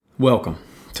Welcome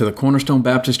to the Cornerstone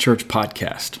Baptist Church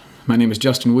podcast. My name is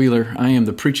Justin Wheeler. I am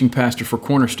the preaching pastor for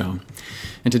Cornerstone.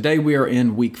 And today we are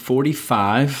in week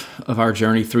 45 of our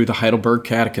journey through the Heidelberg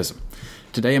Catechism.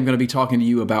 Today I'm going to be talking to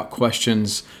you about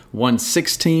questions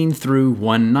 116 through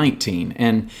 119.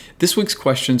 And this week's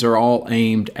questions are all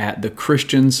aimed at the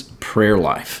Christian's prayer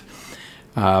life.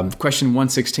 Question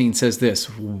 116 says this: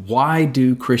 why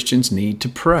do Christians need to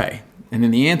pray? And then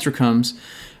the answer comes,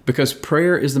 because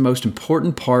prayer is the most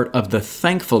important part of the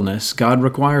thankfulness God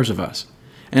requires of us.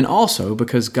 And also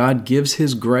because God gives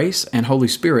His grace and Holy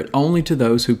Spirit only to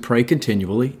those who pray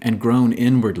continually and groan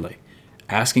inwardly,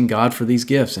 asking God for these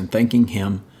gifts and thanking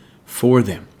Him for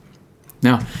them.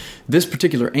 Now, this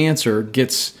particular answer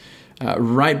gets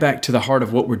right back to the heart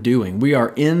of what we're doing. We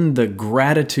are in the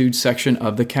gratitude section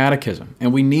of the Catechism,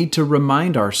 and we need to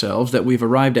remind ourselves that we've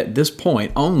arrived at this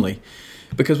point only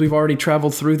because we've already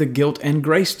traveled through the guilt and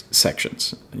grace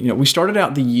sections. We started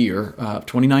out the year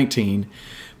 2019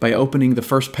 by opening the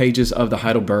first pages of the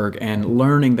Heidelberg and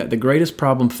learning that the greatest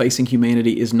problem facing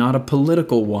humanity is not a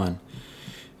political one.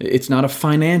 It's not a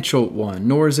financial one,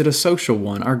 nor is it a social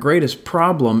one. Our greatest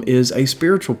problem is a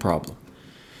spiritual problem.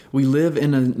 We live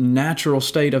in a natural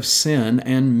state of sin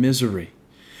and misery.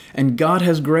 And God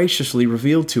has graciously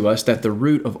revealed to us that the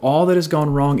root of all that has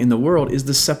gone wrong in the world is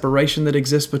the separation that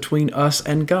exists between us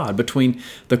and God, between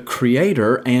the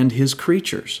Creator and His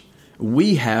creatures.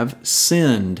 We have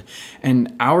sinned,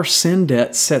 and our sin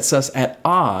debt sets us at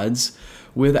odds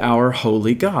with our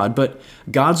holy God. But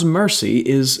God's mercy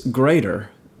is greater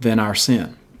than our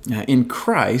sin. In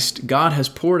Christ, God has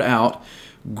poured out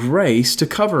grace to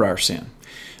cover our sin.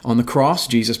 On the cross,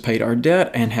 Jesus paid our debt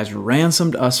and has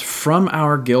ransomed us from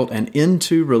our guilt and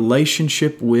into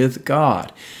relationship with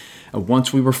God.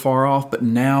 Once we were far off, but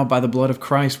now by the blood of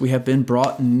Christ, we have been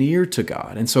brought near to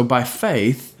God. And so by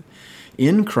faith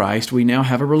in Christ, we now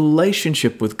have a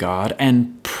relationship with God,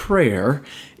 and prayer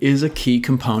is a key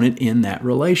component in that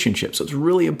relationship. So it's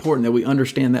really important that we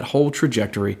understand that whole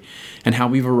trajectory and how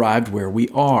we've arrived where we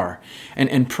are.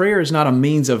 And prayer is not a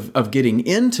means of getting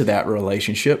into that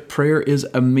relationship. Prayer is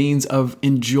a means of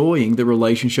enjoying the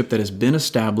relationship that has been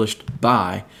established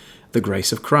by the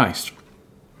grace of Christ.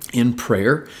 In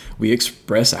prayer, we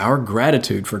express our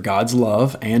gratitude for God's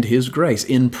love and His grace.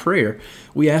 In prayer,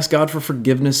 we ask God for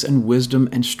forgiveness and wisdom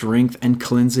and strength and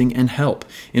cleansing and help.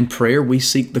 In prayer, we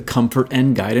seek the comfort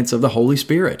and guidance of the Holy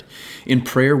Spirit. In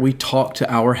prayer, we talk to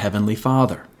our Heavenly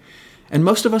Father. And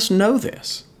most of us know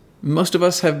this. Most of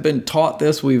us have been taught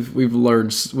this. We've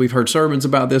heard sermons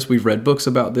about this. We've read books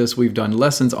about this. We've done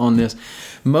lessons on this.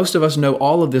 Most of us know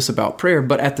all of this about prayer,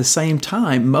 but at the same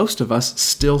time, most of us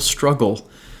still struggle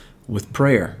with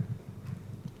prayer.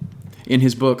 In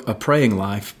his book, A Praying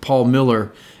Life, Paul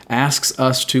Miller asks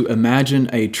us to imagine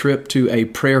a trip to a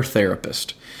prayer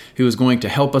therapist who is going to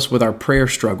help us with our prayer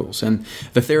struggles. And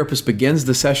the therapist begins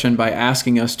the session by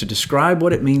asking us to describe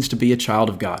what it means to be a child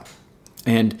of God.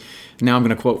 And now I'm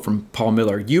going to quote from Paul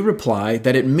Miller. You reply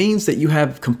that it means that you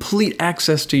have complete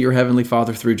access to your Heavenly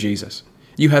Father through Jesus.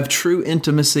 You have true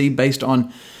intimacy based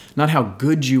on not how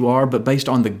good you are, but based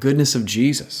on the goodness of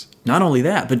Jesus. Not only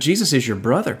that, but Jesus is your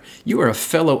brother. You are a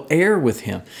fellow heir with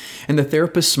Him. And the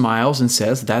therapist smiles and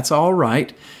says, that's all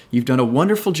right. You've done a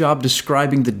wonderful job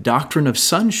describing the doctrine of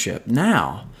sonship.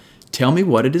 Now, tell me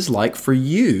what it is like for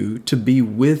you to be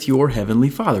with your Heavenly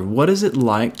Father. What is it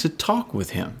like to talk with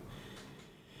Him?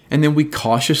 And then we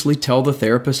cautiously tell the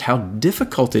therapist how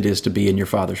difficult it is to be in your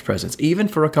Father's presence, even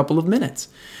for a couple of minutes.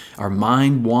 Our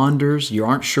mind wanders. You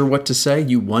aren't sure what to say.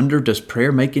 You wonder, does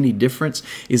prayer make any difference?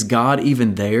 Is God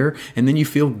even there? And then you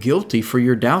feel guilty for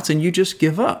your doubts and you just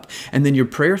give up. And then your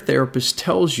prayer therapist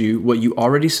tells you what you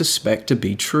already suspect to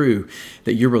be true,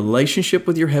 that your relationship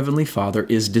with your Heavenly Father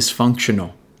is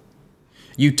dysfunctional.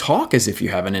 You talk as if you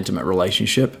have an intimate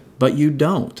relationship, but you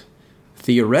don't.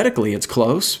 Theoretically, it's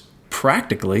close.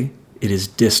 Practically, it is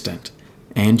distant,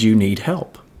 and you need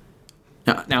help.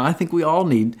 Now, I think we all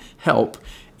need help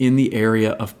in the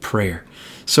area of prayer.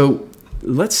 So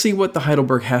let's see what the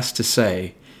Heidelberg has to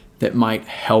say that might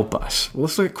help us.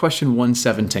 Let's look at question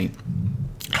 117.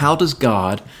 How does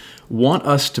God want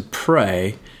us to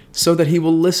pray so that He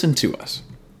will listen to us?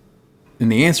 And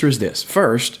the answer is this.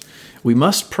 First, we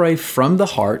must pray from the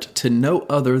heart to no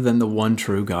other than the one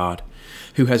true God,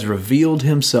 who has revealed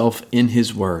Himself in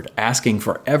His Word, asking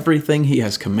for everything He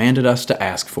has commanded us to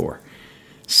ask for.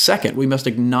 Second, we must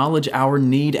acknowledge our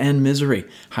need and misery,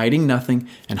 hiding nothing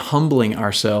and humbling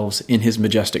ourselves in His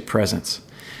majestic presence.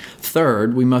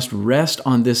 Third, we must rest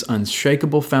on this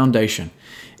unshakable foundation.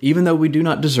 Even though we do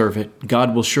not deserve it,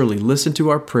 God will surely listen to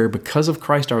our prayer because of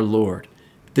Christ our Lord.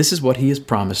 This is what He has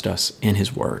promised us in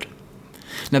His Word.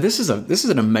 Now, this is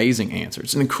an amazing answer.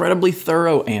 It's an incredibly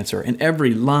thorough answer, and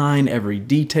every line, every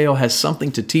detail has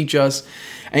something to teach us,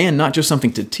 and not just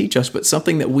something to teach us, but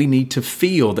something that we need to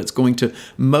feel that's going to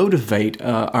motivate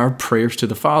our prayers to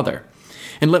the Father.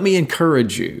 And let me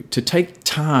encourage you to take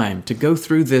time to go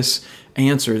through this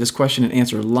question and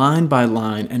answer line by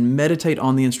line, and meditate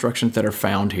on the instructions that are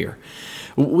found here.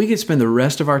 We could spend the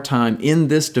rest of our time in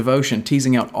this devotion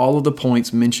teasing out all of the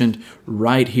points mentioned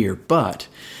right here. But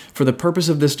for the purpose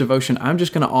of this devotion, I'm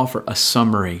just going to offer a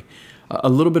summary, a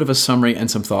little bit of a summary and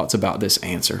some thoughts about this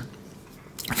answer.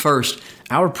 First,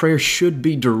 our prayer should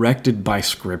be directed by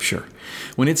Scripture.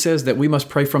 When it says that we must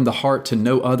pray from the heart to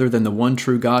no other than the one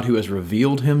true God who has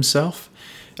revealed himself,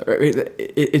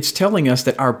 it's telling us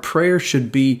that our prayer should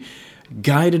be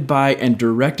guided by and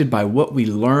directed by what we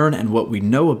learn and what we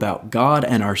know about God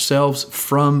and ourselves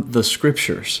from the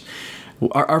Scriptures.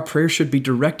 Our prayer should be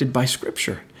directed by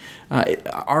Scripture.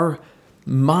 Our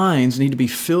minds need to be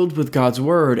filled with God's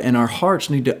Word, and our hearts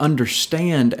need to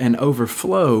understand and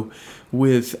overflow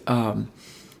with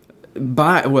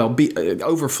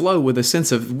overflow with a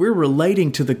sense of we're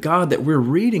relating to the God that we're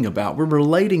reading about. We're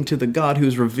relating to the God who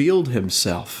has revealed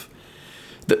himself.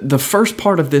 The first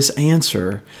part of this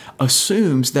answer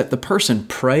assumes that the person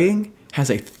praying has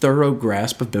a thorough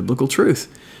grasp of biblical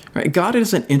truth. Right? God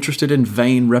isn't interested in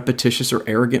vain, repetitious, or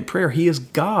arrogant prayer. He is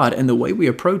God, and the way we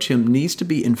approach him needs to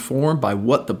be informed by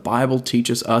what the Bible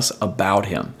teaches us about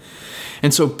him.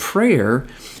 And so prayer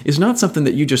is not something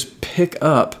that you just pick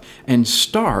up and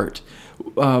start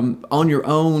on your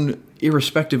own,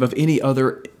 irrespective of any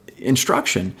other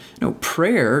instruction. No,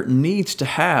 prayer needs to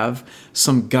have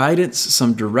some guidance,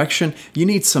 some direction. You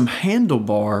need some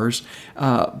handlebars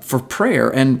for prayer,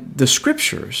 and the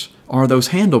Scriptures are those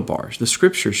handlebars. The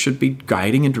Scriptures should be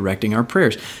guiding and directing our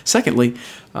prayers. Secondly,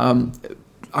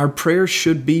 our prayers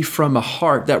should be from a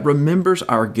heart that remembers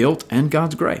our guilt and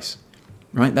God's grace.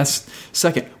 Right? That's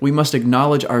second. We must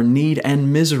acknowledge our need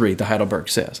and misery, the Heidelberg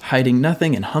says, hiding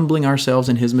nothing and humbling ourselves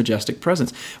in his majestic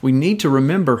presence. We need to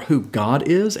remember who God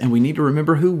is, and we need to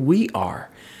remember who we are.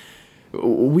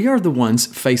 We are the ones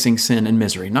facing sin and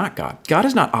misery, not God. God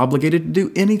is not obligated to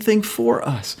do anything for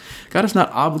us. God is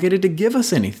not obligated to give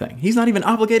us anything. He's not even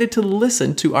obligated to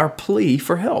listen to our plea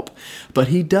for help, but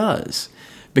he does,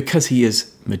 because he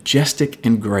is majestic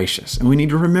and gracious. And we need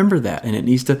to remember that, and it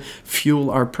needs to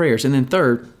fuel our prayers. And then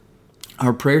third,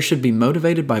 our prayers should be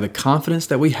motivated by the confidence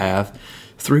that we have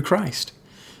through Christ.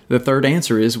 The third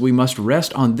answer is we must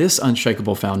rest on this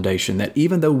unshakable foundation, that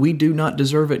even though we do not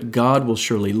deserve it, God will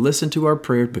surely listen to our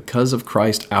prayer because of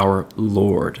Christ our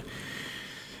Lord.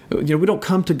 We don't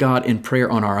come to God in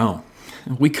prayer on our own.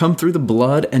 We come through the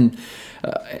blood and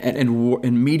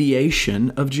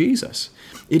mediation of Jesus.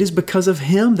 It is because of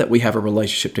him that we have a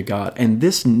relationship to God, and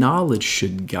this knowledge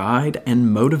should guide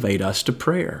and motivate us to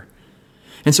prayer.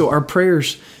 And so our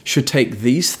prayers should take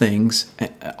these things,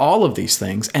 all of these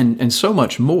things, and so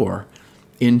much more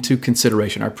into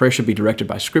consideration. Our prayer should be directed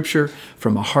by Scripture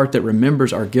from a heart that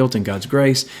remembers our guilt and God's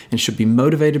grace, and should be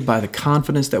motivated by the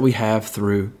confidence that we have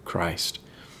through Christ.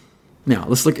 Now,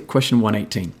 let's look at question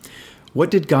 118.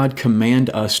 What did God command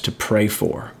us to pray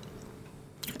for?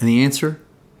 And the answer,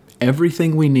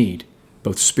 everything we need,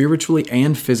 both spiritually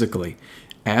and physically,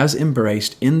 as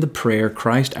embraced in the prayer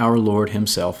Christ our Lord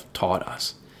himself taught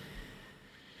us.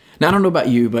 Now, I don't know about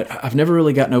you, but I've never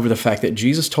really gotten over the fact that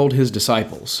Jesus told his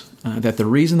disciples that the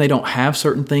reason they don't have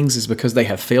certain things is because they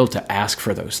have failed to ask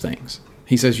for those things.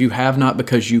 He says, you have not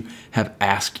because you have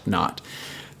asked not.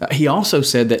 He also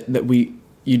said that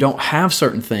you don't have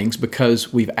certain things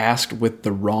because we've asked with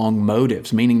the wrong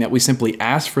motives, meaning that we simply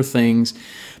ask for things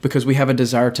because we have a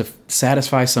desire to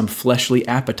satisfy some fleshly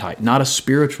appetite, not a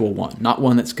spiritual one, not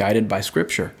one that's guided by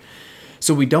Scripture.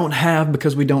 So we don't have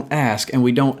because we don't ask, and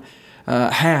we don't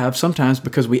have sometimes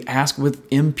because we ask with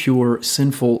impure,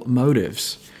 sinful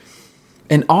motives.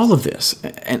 And all of this,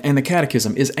 and the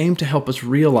Catechism, is aimed to help us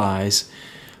realize,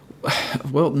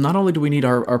 well, not only do we need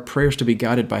our prayers to be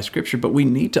guided by Scripture, but we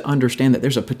need to understand that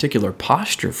there's a particular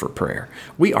posture for prayer.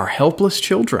 We are helpless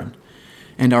children,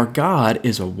 and our God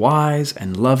is a wise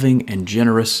and loving and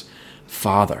generous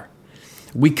Father.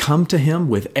 We come to him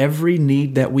with every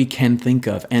need that we can think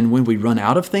of, and when we run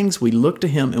out of things, we look to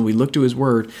him and we look to his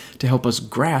word to help us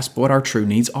grasp what our true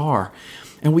needs are.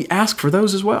 And we ask for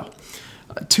those as well.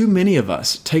 Too many of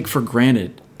us take for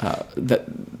granted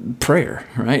that prayer,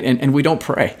 right? And we don't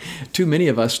pray. Too many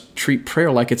of us treat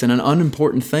prayer like it's an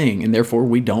unimportant thing, and therefore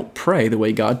we don't pray the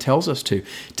way God tells us to.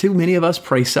 Too many of us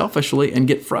pray selfishly and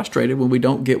get frustrated when we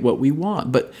don't get what we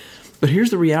want. But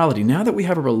here's the reality. Now that we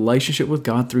have a relationship with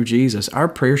God through Jesus, our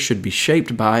prayers should be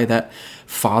shaped by that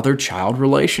father-child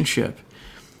relationship.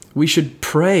 We should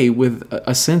pray with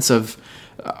a sense of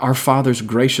our Father's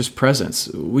gracious presence.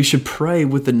 We should pray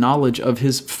with the knowledge of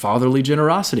His fatherly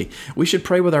generosity. We should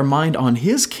pray with our mind on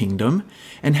His kingdom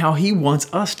and how He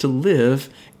wants us to live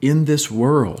in this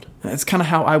world. That's kind of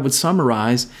how I would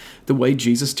summarize the way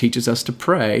Jesus teaches us to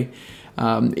pray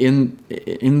in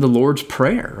the Lord's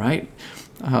Prayer, right?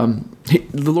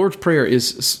 The Lord's Prayer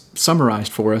is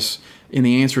summarized for us in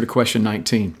the answer to question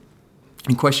 19.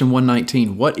 In question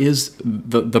 119, what is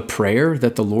the prayer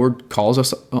that the Lord calls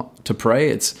us to pray?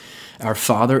 It's, Our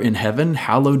Father in heaven,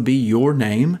 hallowed be your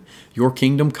name. Your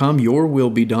kingdom come, your will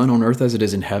be done on earth as it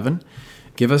is in heaven.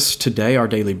 Give us today our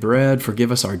daily bread.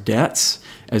 Forgive us our debts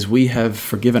as we have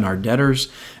forgiven our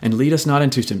debtors. And lead us not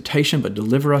into temptation, but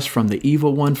deliver us from the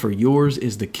evil one. For yours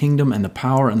is the kingdom and the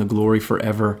power and the glory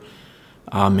forever.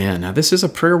 Amen. Now, this is a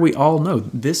prayer we all know.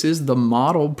 This is the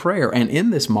model prayer. And in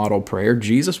this model prayer,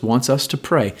 Jesus wants us to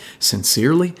pray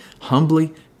sincerely,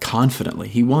 humbly, confidently.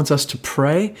 He wants us to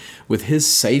pray with His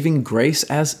saving grace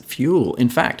as fuel. In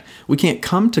fact, we can't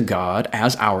come to God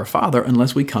as our Father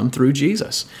unless we come through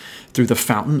Jesus, through the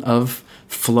fountain of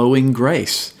flowing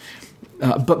grace.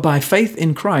 But by faith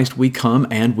in Christ, we come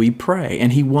and we pray.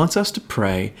 And He wants us to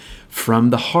pray from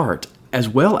the heart as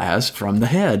well as from the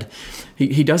head.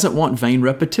 He doesn't want vain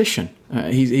repetition.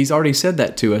 He's already said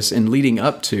that to us in leading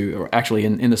up to, or actually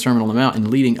in the Sermon on the Mount, in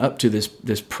leading up to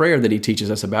this prayer that He teaches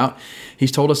us about.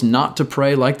 He's told us not to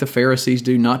pray like the Pharisees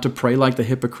do, not to pray like the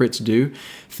hypocrites do,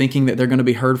 thinking that they're going to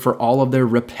be heard for all of their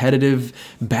repetitive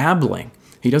babbling.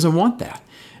 He doesn't want that.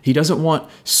 He doesn't want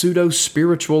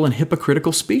pseudo-spiritual and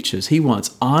hypocritical speeches. He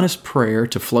wants honest prayer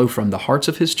to flow from the hearts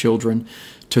of His children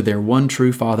to their one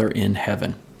true Father in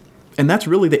heaven. And that's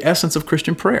really the essence of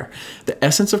Christian prayer. The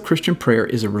essence of Christian prayer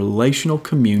is a relational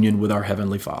communion with our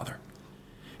Heavenly Father.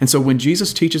 And so when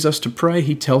Jesus teaches us to pray,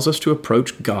 He tells us to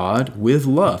approach God with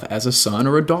love, as a son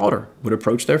or a daughter would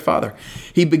approach their father.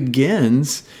 He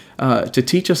begins to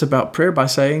teach us about prayer by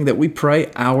saying that we pray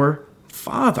our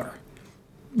Father.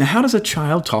 Now, how does a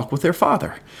child talk with their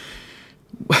father?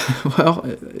 Well,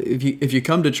 if you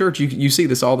come to church, you see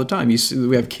this all the time.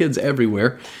 We have kids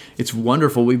everywhere. It's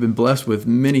wonderful. We've been blessed with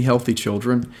many healthy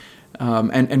children.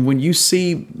 And when you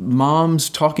see moms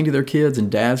talking to their kids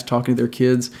and dads talking to their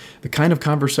kids, the kind of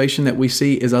conversation that we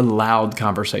see is a loud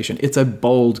conversation. It's a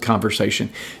bold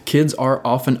conversation. Kids are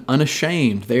often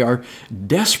unashamed. They are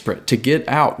desperate to get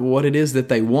out what it is that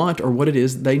they want or what it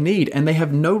is they need, and they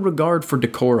have no regard for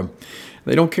decorum.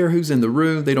 They don't care who's in the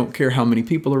room. They don't care how many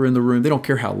people are in the room. They don't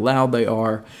care how loud they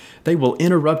are. They will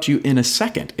interrupt you in a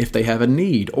second if they have a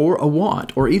need or a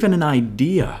want or even an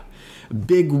idea.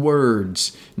 Big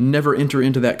words never enter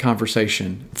into that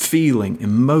conversation. Feeling,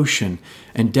 emotion,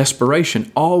 and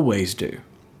desperation always do.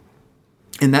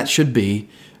 And that should be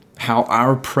how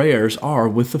our prayers are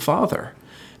with the Father.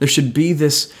 There should be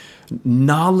this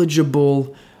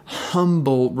knowledgeable,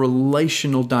 humble,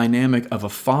 relational dynamic of a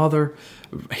father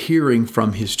hearing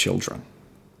from his children.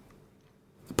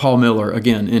 Paul Miller,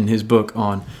 again, in his book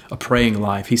on a praying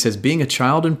life, he says, being a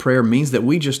child in prayer means that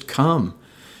we just come.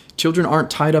 Children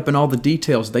aren't tied up in all the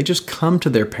details. They just come to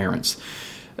their parents.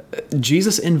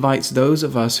 Jesus invites those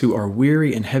of us who are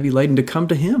weary and heavy laden to come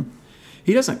to Him.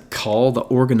 He doesn't call the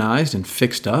organized and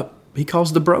fixed up. He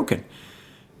calls the broken.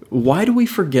 Why do we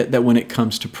forget that when it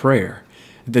comes to prayer,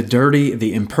 the dirty,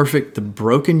 the imperfect, the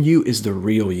broken you is the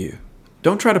real you?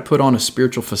 Don't try to put on a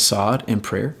spiritual facade in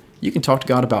prayer. You can talk to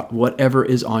God about whatever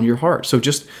is on your heart. So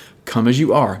just come as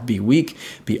you are. Be weak.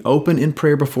 Be open in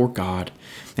prayer before God.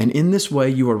 And in this way,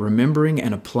 you are remembering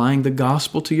and applying the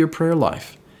gospel to your prayer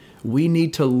life. We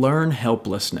need to learn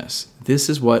helplessness. This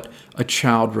is what a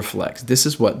child reflects. This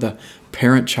is what the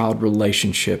parent-child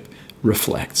relationship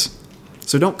reflects.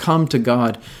 So don't come to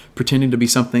God pretending to be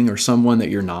something or someone that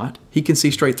you're not. He can see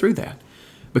straight through that.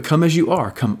 But come as you are.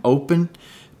 Come open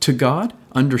to God,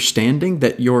 understanding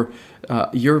that your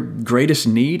greatest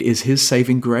need is His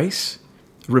saving grace.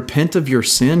 Repent of your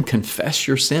sin, confess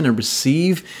your sin, and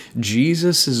receive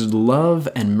Jesus' love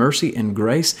and mercy and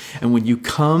grace. And when you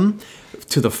come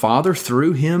to the Father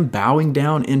through Him, bowing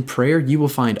down in prayer, you will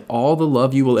find all the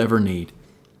love you will ever need.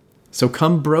 So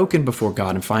come broken before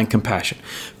God and find compassion.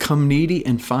 Come needy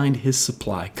and find His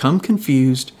supply. Come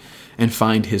confused and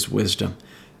find His wisdom.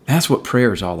 That's what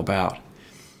prayer is all about.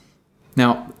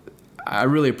 Now, I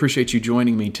really appreciate you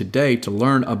joining me today to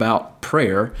learn about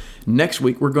prayer. Next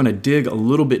week, we're going to dig a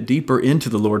little bit deeper into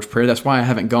the Lord's Prayer. That's why I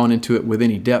haven't gone into it with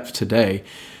any depth today.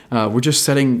 We're just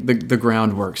setting the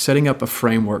groundwork, setting up a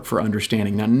framework for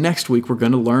understanding. Now, next week, we're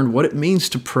going to learn what it means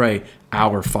to pray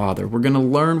Our Father. We're going to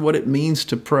learn what it means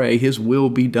to pray His will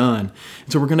be done.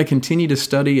 And so we're going to continue to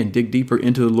study and dig deeper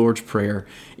into the Lord's Prayer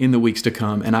in the weeks to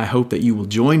come. And I hope that you will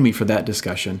join me for that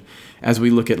discussion as we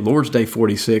look at Lord's Day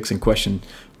 46 and question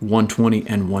 120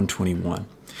 and 121.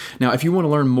 Now, if you want to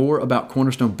learn more about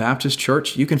Cornerstone Baptist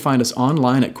Church, you can find us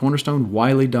online at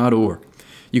cornerstonewiley.org.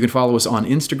 You can follow us on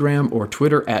Instagram or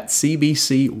Twitter at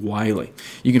CBCWiley.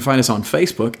 You can find us on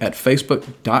Facebook at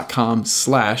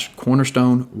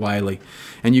facebook.com/CornerstoneWiley.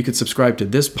 And you can subscribe to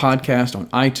this podcast on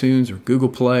iTunes or Google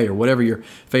Play or whatever your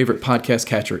favorite podcast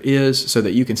catcher is so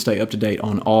that you can stay up to date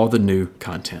on all the new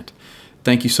content.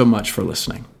 Thank you so much for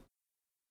listening.